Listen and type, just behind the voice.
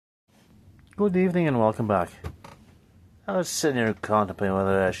Good evening and welcome back. I was sitting here contemplating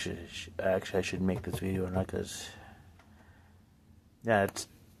whether I should make this video or not, because it's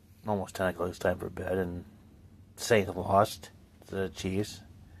almost 10 o'clock, it's time for bed, and Saints lost to the Chiefs.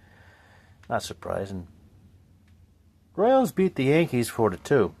 Not surprising. Royals beat the Yankees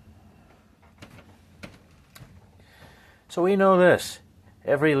 4-2. So we know this.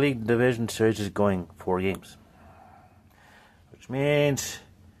 Every league division series is going 4 games. Which means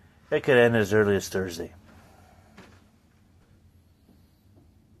it could end as early as Thursday.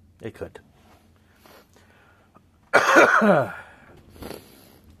 It could.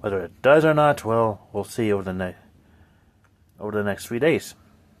 Whether it does or not, well, we'll see over the next 3 days.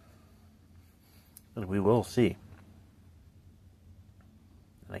 And we will see.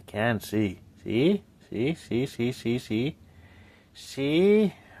 And I can see. See?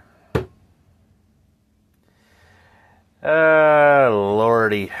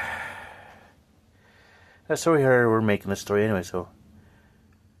 Lordy. So we're making this story anyway, so.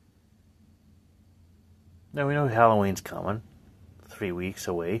 Now we know Halloween's coming. 3 weeks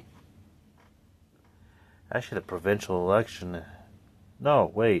away. Actually, the provincial election. No,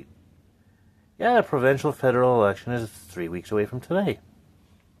 wait. Yeah, the provincial federal election is 3 weeks away from today.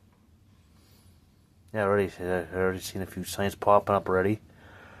 Yeah, I've already seen a few signs popping up already.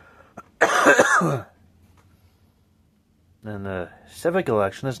 And the civic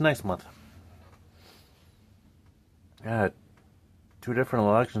election is next month. Yeah, 2 different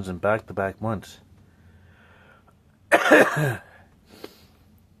elections in back-to-back months.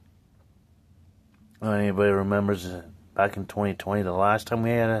 Anybody remembers back in 2020, the last time we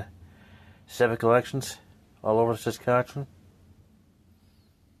had civic elections all over Saskatchewan?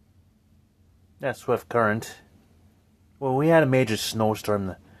 Yeah, Swift Current. Well, we had a major snowstorm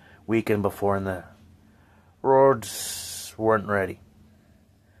the weekend before, and the roads weren't ready.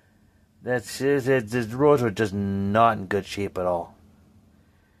 The roads were just not in good shape at all.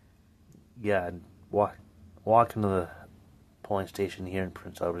 Yeah, walking to the polling station here in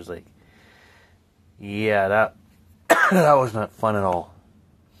Prince Albert was like, yeah, that that was not fun at all.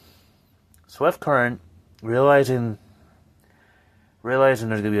 Swift Current, realizing there's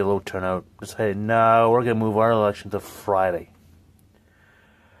going to be a low turnout, decided, no, we're going to move our election to Friday.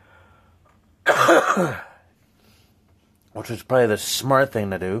 Which was probably the smart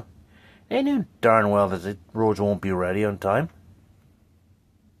thing to do. They knew darn well that the roads won't be ready on time.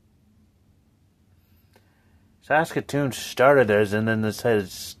 Saskatoon started theirs and then decided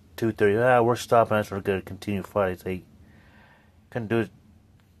it's 2:30. We're stopping us. We're going to continue Friday. So they couldn't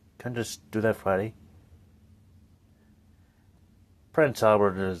just do that Friday. Prince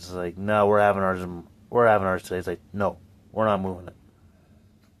Albert is like, no, we're having ours. We're having ours today. It's like, no, we're not moving it.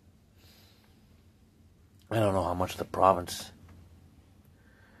 I don't know how much the province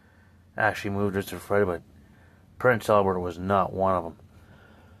actually moved it to Friday, but Prince Albert was not one of them.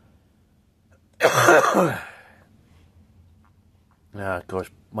 Yeah, of course,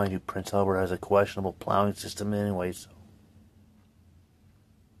 mind you, Prince Albert has a questionable plowing system anyway, so.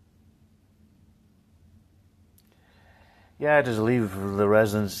 Yeah, just leave the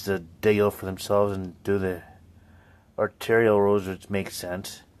residents to dig out for themselves and do the arterial roads, which makes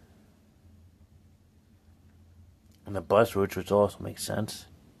sense. And the bus routes, which also makes sense.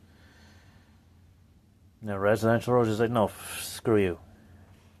 And the residential roads is like, no, screw you.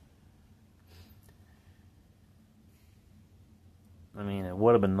 I mean, it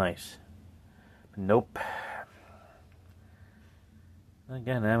would have been nice. But nope.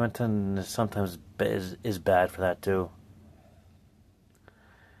 Again, Edmonton is sometimes is bad for that too.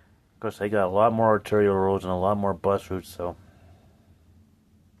 Of course, they got a lot more arterial roads and a lot more bus routes, so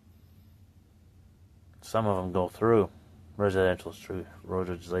some of them go through residential roads.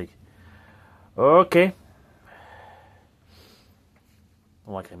 It's like, okay.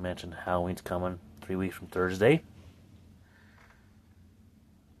 Like I mentioned, Halloween's coming 3 weeks from Thursday.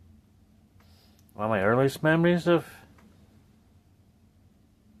 One of my earliest memories of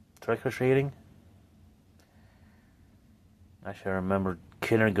trick-or-treating, actually I remember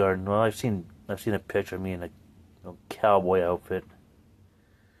kindergarten. Well, I've seen a picture of me in a cowboy outfit.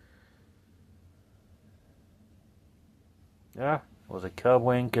 Yeah, I was a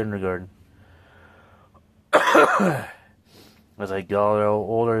cowboy in kindergarten. As I got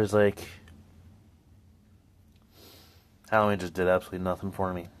older, it's like Halloween just did absolutely nothing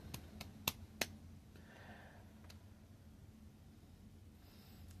for me.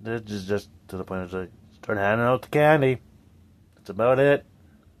 This is just to the point of like, start handing out the candy. That's about it.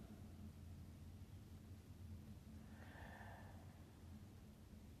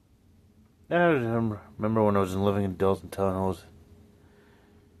 I remember when I was living in Dalton Town,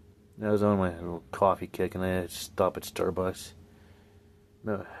 I was on my little coffee kick, and I stopped at Starbucks.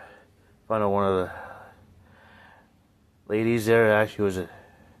 No, found out one of the ladies there actually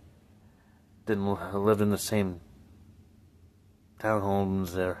lived in the same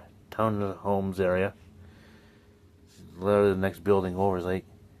townhomes area. Literally the next building over is like,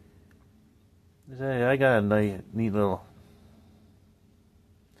 I got a neat little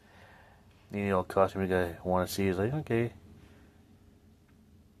costume guy I want to see. He's like, okay.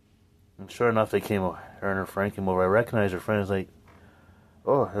 And sure enough, her and her friend came over. I recognized her friend. Is like,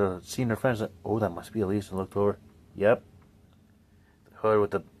 oh, seen her friends. Like, oh, that must be Elise. And looked over. Yep. The hood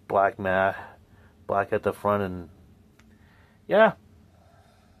with the black at the front, and yeah.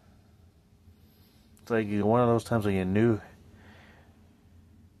 It's like one of those times where you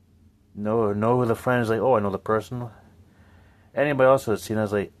know who the friend is. Like, oh, I know the person. Anybody else that's seen, I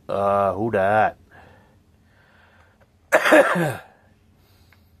was like, who that?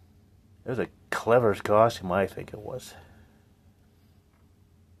 It was a clever costume, I think it was.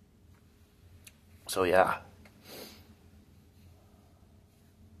 So yeah.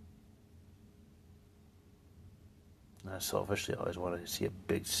 Selfishly, I always wanted to see a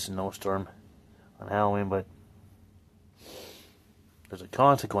big snowstorm on Halloween, but there's a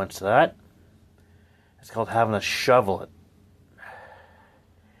consequence to that. It's called having to shovel it.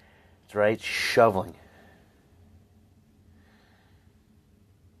 That's right, shoveling.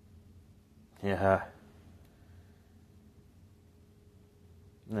 Yeah.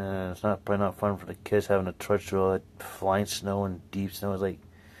 It's probably not fun for the kids having to trudge through all that flying snow and deep snow. It's like,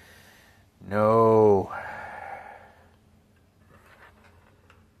 no.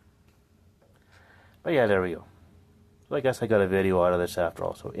 But yeah, there we go. So I guess I got a video out of this after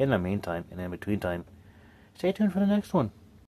all. So in the meantime, and in between time, stay tuned for the next one.